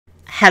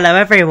Hello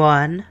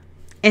everyone,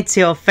 it's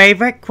your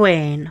favourite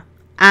queen,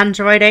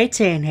 Android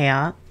 18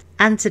 here,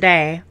 and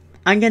today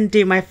I'm going to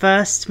do my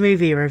first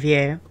movie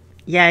review.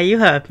 Yeah, you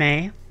heard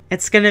me.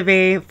 It's going to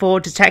be for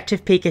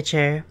Detective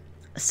Pikachu.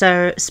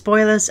 So,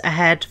 spoilers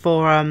ahead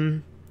for,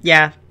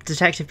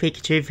 Detective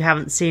Pikachu if you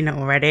haven't seen it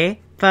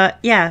already. But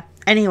yeah,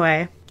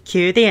 anyway,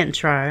 cue the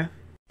intro.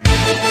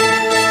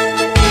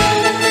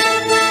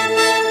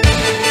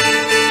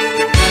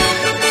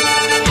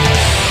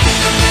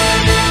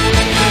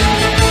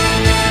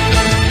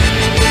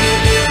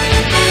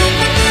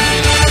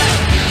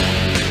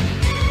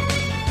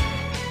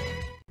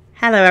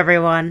 Hello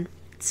everyone.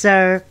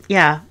 So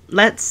yeah,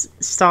 let's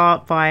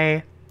start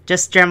by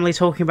just generally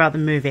talking about the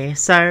movie.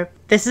 So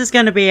this is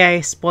going to be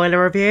a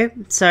spoiler review,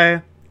 so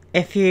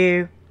if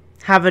you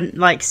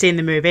haven't seen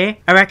the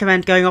movie, I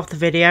recommend going off the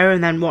video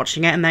and then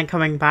watching it and then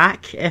coming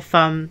back if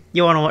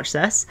you want to watch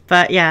this.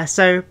 But yeah,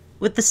 so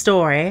with the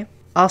story,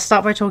 I'll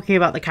start by talking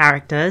about the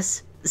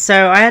characters.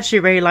 So I actually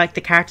really like the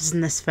characters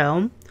in this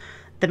film.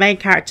 The main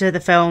character of the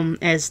film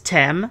is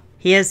Tim.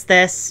 He is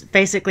this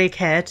basically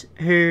kid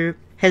who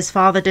his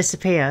father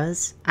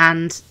disappears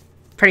and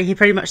he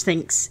pretty much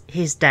thinks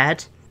he's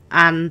dead,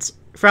 and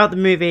throughout the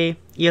movie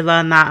you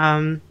learn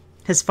that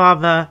his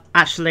father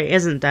actually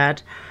isn't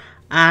dead,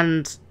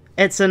 and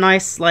it's a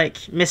nice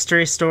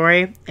mystery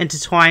story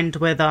intertwined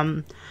with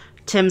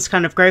Tim's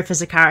kind of growth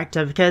as a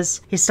character, because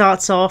he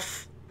starts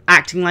off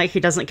acting like he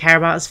doesn't care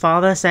about his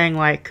father, saying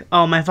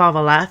oh, my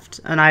father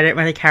left and I don't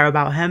really care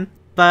about him,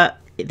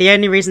 but the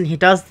only reason he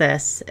does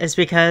this is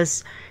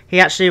because he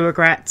actually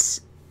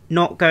regrets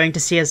not going to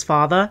see his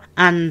father,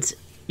 and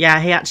yeah,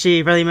 he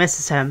actually really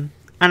misses him.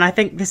 And I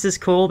think this is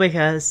cool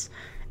because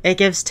it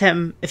gives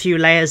Tim a few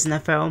layers in the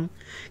film,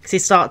 because he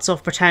starts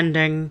off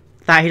pretending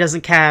that he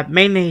doesn't care,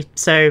 mainly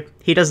so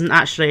he doesn't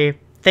actually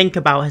think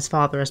about his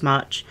father as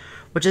much,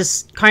 which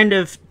is kind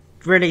of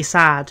really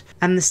sad.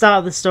 And the start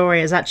of the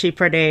story is actually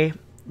pretty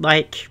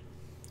kind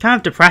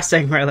of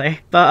depressing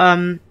really,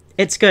 but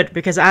it's good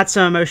because it adds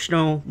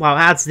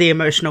adds the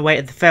emotional weight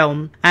of the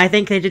film. And I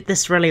think they did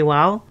this really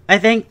well. I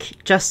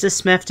think Justice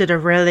Smith did a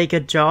really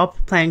good job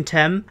playing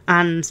Tim,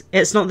 and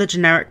it's not the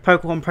generic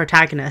Pokemon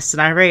protagonist,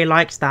 and I really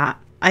liked that.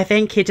 I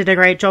think he did a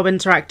great job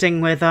interacting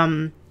with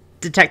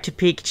Detective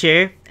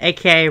Pikachu,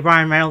 aka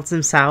Ryan Reynolds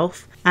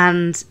himself,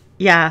 and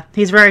yeah,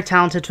 he's very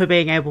talented for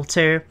being able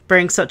to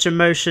bring such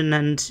emotion,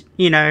 and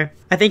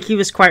I think he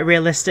was quite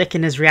realistic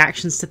in his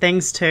reactions to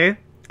things too,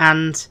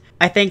 and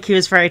I think he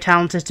was very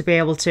talented to be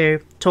able to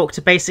talk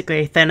to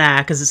basically thin air,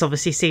 because it's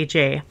obviously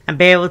CG, and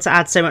be able to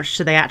add so much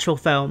to the actual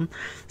film.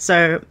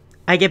 So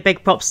I give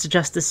big props to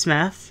Justice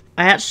Smith.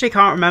 I actually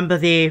can't remember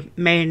the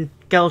main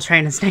girl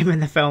trainer's name in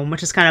the film,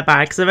 which is kind of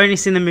bad because I've only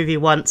seen the movie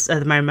once at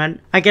the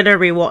moment. I gotta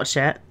rewatch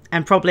it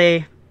and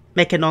probably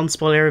make a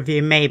non-spoiler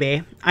review,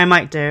 maybe. I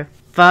might do.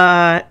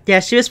 But yeah,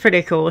 she was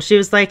pretty cool. She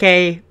was like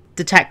a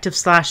detective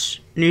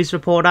 / news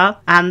reporter,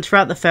 and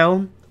throughout the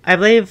film, I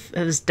believe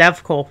it was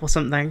DevCorp or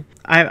something.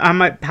 I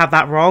might have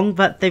that wrong,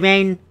 but the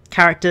main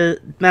character,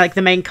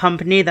 the main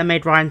company that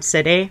made Rhyme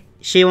City,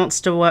 she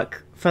wants to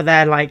work for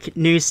their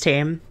news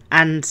team,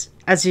 and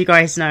as you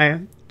guys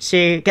know,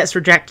 she gets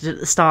rejected at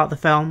the start of the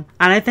film.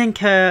 And I think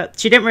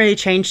she didn't really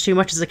change too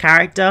much as a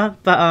character,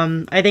 but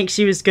I think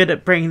she was good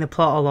at bringing the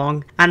plot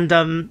along.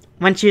 And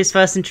when she was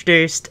first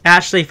introduced, it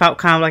actually felt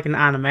kind of like an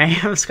anime.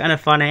 It was kind of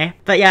funny.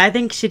 But yeah, I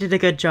think she did a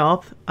good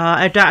job.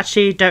 I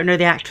actually don't know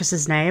the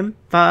actress's name,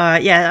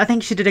 but yeah, I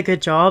think she did a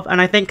good job.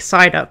 And I think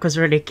Psyduck was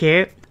really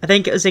cute. I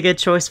think it was a good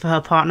choice for her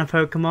partner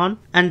Pokemon.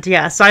 And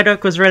yeah,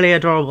 Psyduck was really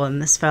adorable in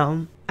this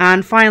film.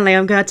 And finally,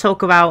 I'm going to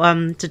talk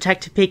about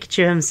Detective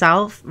Pikachu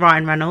himself,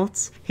 Ryan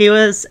Reynolds. He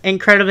was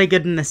incredibly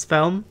good in this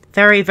film.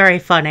 Very, very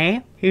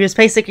funny. He was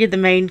basically the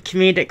main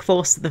comedic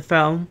force of the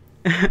film.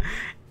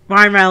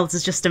 Ryan Reynolds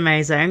is just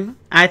amazing.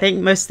 I think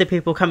most of the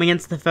people coming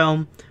into the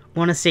film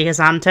want to see his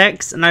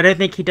antics, and I don't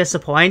think he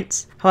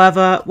disappoints.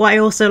 However, what I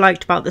also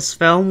liked about this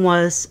film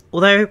was,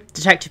 although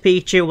Detective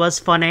Pikachu was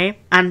funny,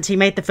 and he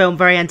made the film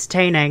very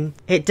entertaining,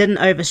 it didn't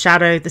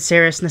overshadow the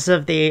seriousness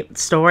of the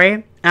story.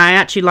 And I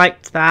actually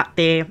liked that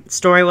the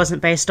story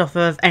wasn't based off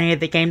of any of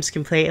the games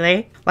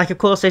completely. Of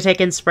course, they take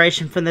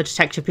inspiration from the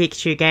Detective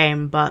Pikachu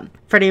game, but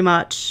pretty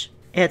much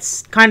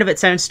it's kind of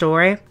its own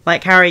story.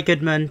 Harry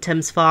Goodman,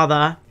 Tim's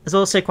father, is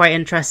also quite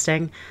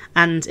interesting,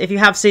 and if you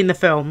have seen the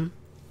film,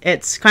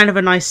 it's kind of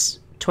a nice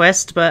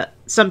twist, but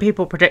some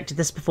people predicted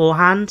this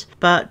beforehand.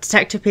 But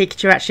Detective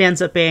Pikachu actually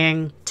ends up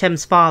being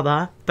Tim's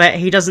father, but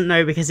he doesn't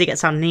know because he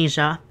gets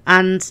amnesia.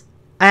 And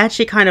I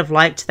actually kind of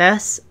liked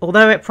this,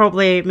 although it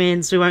probably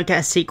means we won't get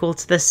a sequel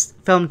to this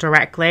film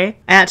directly.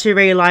 I actually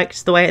really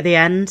liked the way at the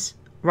end,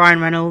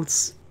 Ryan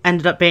Reynolds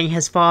ended up being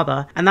his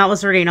father. And that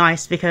was really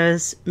nice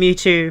because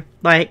Mewtwo,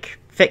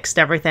 fixed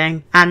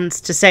everything. And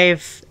to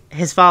save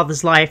his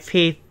father's life,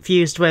 he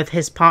fused with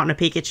his partner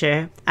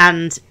Pikachu,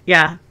 and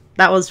yeah,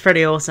 that was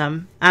pretty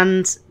awesome.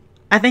 And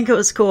I think it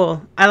was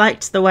cool. I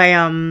liked the way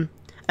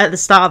at the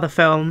start of the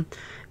film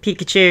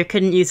Pikachu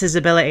couldn't use his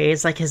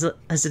abilities, like his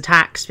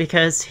attacks,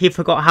 because he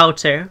forgot how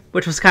to,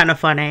 which was kind of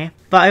funny.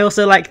 But I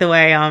also like the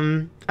way,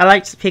 I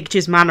liked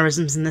Pikachu's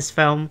mannerisms in this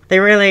film. They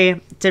really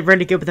did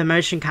really good with the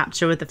motion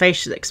capture with the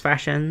facial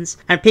expressions,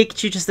 and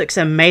Pikachu just looks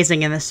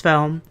amazing in this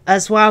film.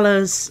 As well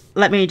as,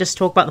 let me just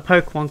talk about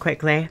the Pokemon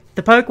quickly.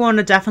 The Pokemon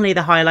are definitely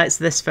the highlights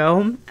of this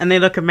film, and they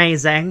look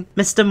amazing.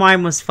 Mr.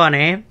 Mime was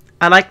funny.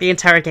 I like the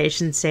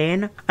interrogation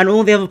scene, and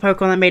all the other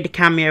Pokemon that made a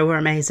cameo were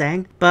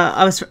amazing. But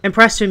I was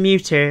impressed with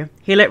Mewtwo.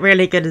 He looked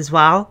really good as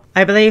well.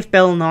 I believe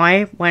Bill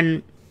Nye,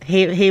 when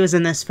he was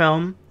in this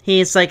film,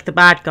 he's like the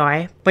bad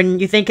guy. When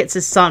you think it's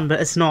his son,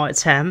 but it's not,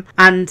 it's him.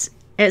 And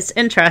it's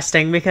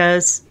interesting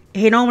because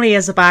he normally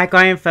is a bad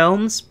guy in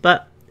films,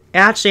 but it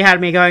actually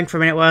had me going for a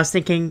minute where I was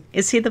thinking,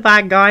 is he the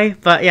bad guy?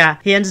 But yeah,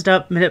 he ended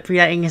up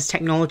manipulating his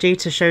technology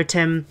to show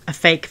Tim a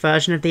fake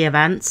version of the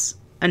events,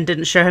 and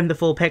didn't show him the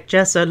full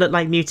picture, so it looked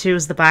like Mewtwo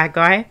was the bad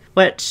guy,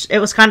 which it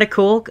was kind of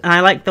cool, and I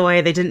liked the way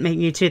they didn't make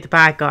Mewtwo the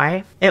bad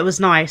guy. It was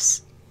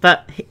nice,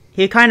 but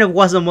he kind of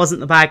wasn't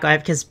the bad guy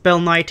because Bill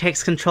Nye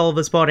takes control of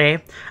his body.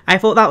 I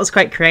thought that was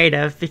quite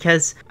creative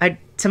because,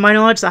 to my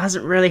knowledge, that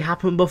hasn't really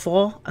happened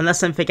before,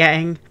 unless I'm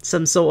forgetting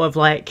some sort of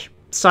like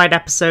side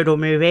episode or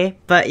movie.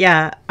 But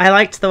yeah, I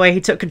liked the way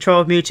he took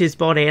control of Mewtwo's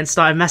body and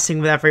started messing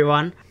with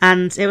everyone,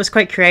 and it was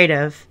quite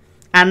creative.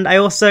 And I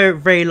also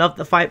really loved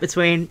the fight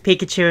between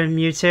Pikachu and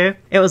Mewtwo.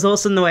 It was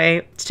awesome the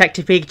way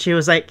Detective Pikachu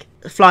was like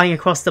flying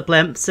across the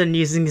blimps and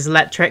using his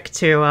electric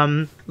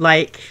to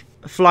like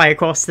fly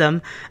across them.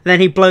 And then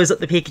he blows up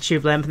the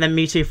Pikachu blimp and then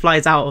Mewtwo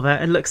flies out of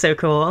it. It looks so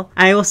cool.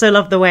 I also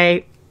love the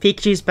way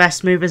Pikachu's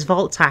best move is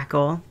Volt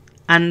Tackle,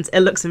 and it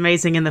looks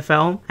amazing in the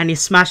film. And he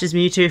smashes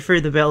Mewtwo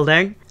through the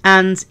building.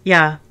 And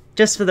yeah,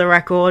 just for the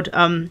record,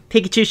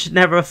 Pikachu should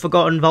never have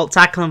forgotten Volt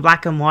Tackle in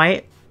Black and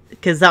White,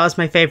 because that was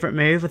my favourite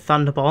move with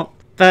Thunderbolt.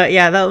 But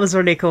yeah, that was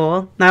really cool.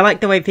 And I like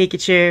the way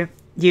Pikachu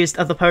used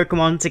other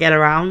Pokemon to get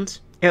around.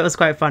 It was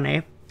quite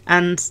funny.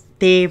 And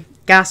the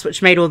gas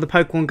which made all the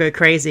Pokemon go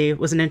crazy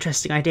was an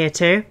interesting idea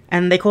too.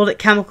 And they called it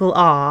Chemical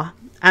R.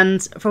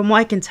 And from what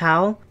I can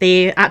tell,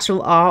 the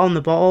actual R on the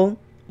bottle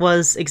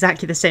was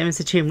exactly the same as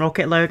the Team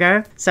Rocket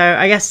logo. So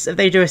I guess if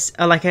they do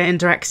like an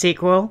indirect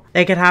sequel,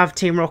 they could have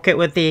Team Rocket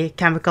with the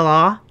Chemical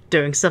R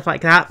doing stuff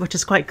like that, which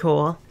is quite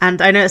cool. And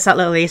I noticed that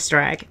little Easter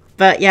egg.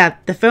 But yeah,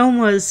 the film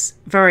was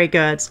very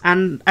good,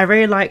 and I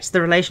really liked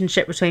the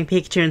relationship between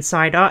Pikachu and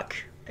Psyduck.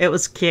 It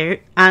was cute.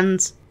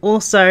 And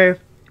also,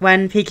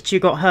 when Pikachu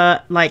got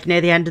hurt, like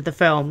near the end of the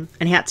film,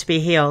 and he had to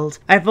be healed,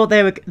 I thought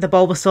the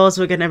Bulbasaurs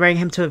were going to bring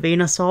him to a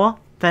Venusaur,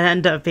 but it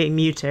ended up being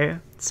Mewtwo.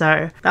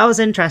 So that was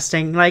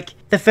interesting. Like,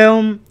 the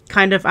film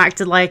kind of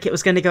acted like it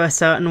was going to go a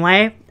certain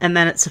way, and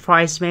then it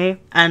surprised me,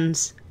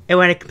 and it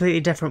went a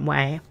completely different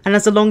way. And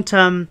as a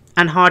long-term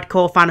and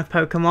hardcore fan of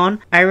Pokemon,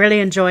 I really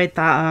enjoyed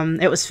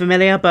that it was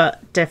familiar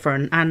but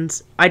different,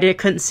 and I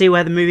couldn't see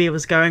where the movie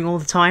was going all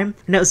the time,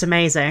 and it was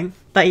amazing.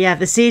 But yeah,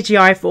 the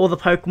CGI for all the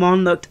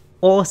Pokemon looked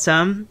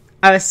awesome.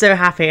 I was so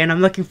happy, and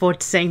I'm looking forward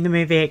to seeing the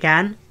movie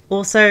again.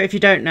 Also, if you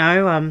don't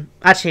know,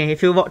 actually,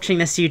 if you're watching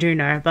this, you do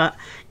know, but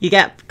you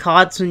get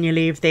cards when you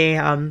leave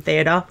the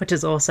theatre, which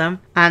is awesome.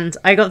 And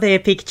I got the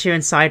Pikachu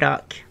and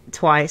Psyduck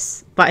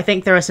twice, but I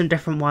think there are some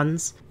different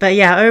ones. But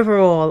yeah,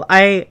 overall,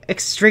 I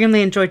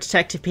extremely enjoyed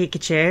Detective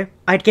Pikachu.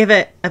 I'd give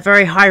it a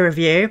very high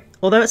review.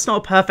 Although it's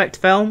not a perfect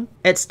film,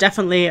 it's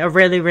definitely a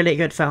really, really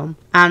good film.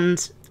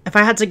 And if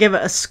I had to give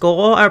it a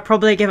score, I'd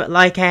probably give it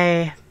like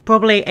a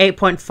probably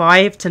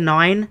 8.5 to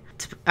 9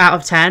 out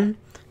of 10.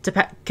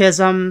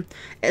 Because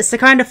it's the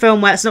kind of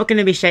film where it's not going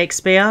to be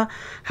Shakespeare.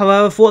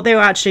 However, for what they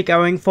were actually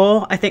going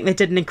for, I think they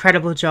did an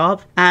incredible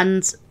job.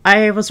 And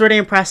I was really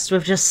impressed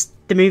with just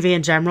the movie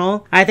in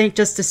general. I think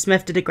Justice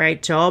Smith did a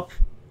great job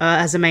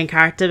as a main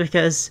character,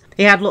 because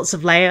he had lots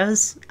of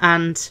layers,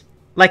 and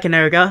like an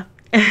ogre.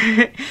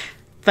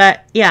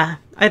 But yeah,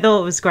 I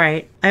thought it was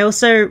great. I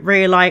also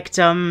really liked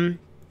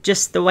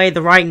just the way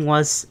the writing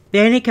was.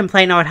 The only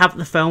complaint I would have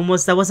with the film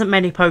was there wasn't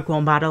many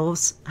Pokemon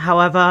battles.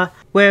 However,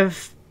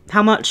 with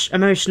how much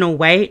emotional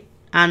weight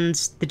and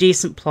the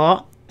decent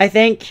plot, I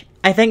think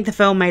the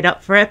film made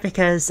up for it,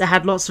 because it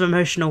had lots of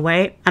emotional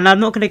weight. And I'm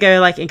not going to go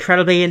like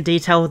incredibly in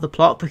detail with the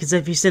plot, because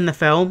if you've seen the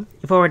film,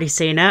 you've already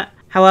seen it.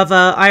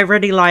 However, I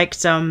really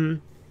liked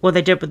what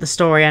they did with the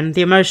story, and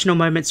the emotional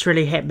moments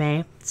really hit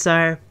me.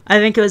 So I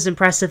think it was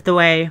impressive the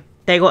way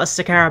they got us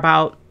to care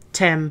about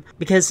Tim,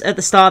 because at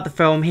the start of the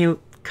film, he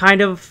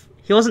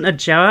wasn't a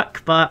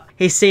jerk, but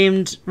he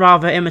seemed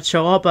rather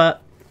immature.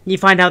 But you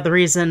find out the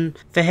reason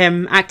for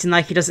him acting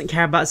like he doesn't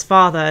care about his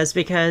father is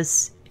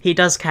because he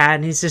does care,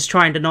 and he's just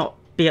trying to not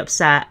be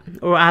upset,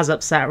 or as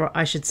upset,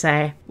 I should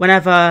say.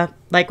 Whenever,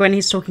 like, when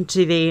he's talking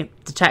to the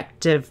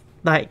detective,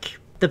 like,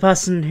 the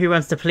person who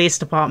runs the police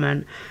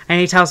department,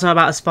 and he tells him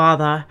about his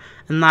father,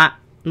 and that,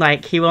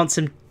 like, he wants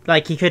him,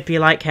 like, he could be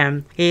like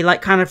him. He,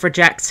 like, kind of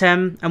rejects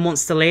him and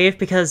wants to leave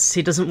because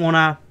he doesn't want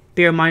to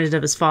be reminded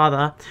of his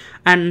father.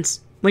 And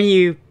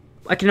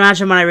I can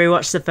imagine when I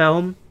rewatch the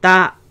film,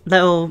 that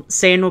little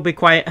scene will be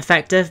quite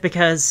effective,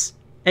 because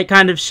it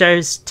kind of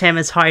shows Tim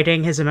as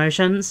hiding his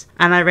emotions,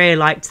 and I really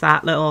liked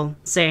that little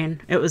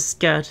scene. It was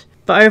good.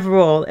 But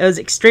overall, it was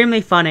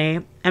extremely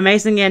funny,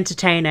 amazingly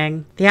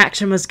entertaining. The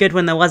action was good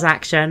when there was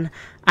action,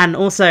 and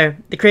also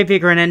the creepy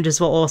Greninjas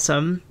were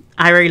awesome.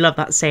 I really love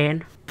that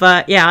scene.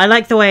 But yeah, I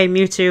like the way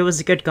Mewtwo was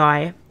a good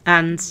guy,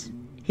 and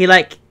he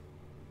I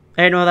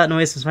don't know what that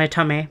noise was, my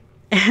tummy.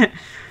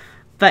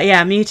 But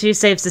yeah, Mewtwo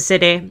saves the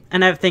city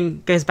and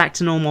everything goes back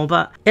to normal,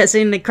 but it's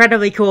an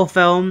incredibly cool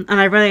film and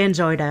I really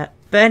enjoyed it.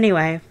 But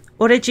anyway,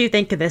 what did you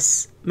think of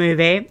this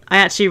movie? I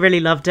actually really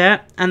loved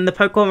it, and the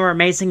Pokemon were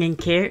amazing and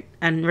cute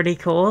and really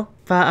cool.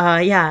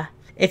 But yeah,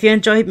 if you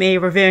enjoyed me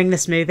reviewing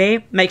this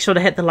movie, make sure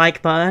to hit the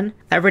like button.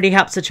 That really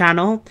helps the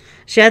channel.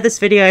 Share this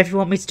video if you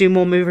want me to do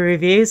more movie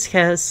reviews,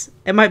 because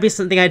it might be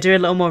something I do a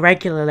little more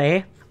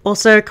regularly.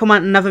 Also,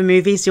 comment on other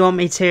movies you want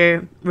me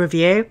to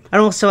review,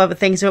 and also other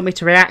things you want me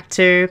to react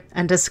to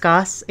and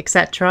discuss,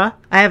 etc.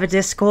 I have a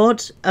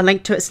Discord, a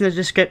link to it's in the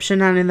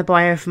description and in the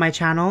bio for my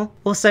channel.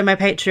 Also, my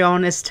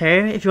Patreon is too,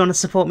 if you want to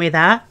support me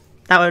there.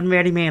 That would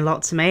really mean a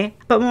lot to me.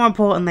 But more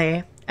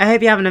importantly, I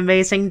hope you have an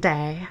amazing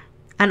day.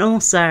 And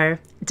also,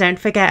 don't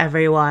forget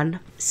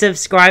everyone,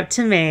 subscribe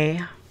to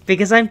me,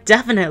 because I'm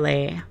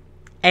definitely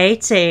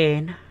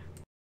 18.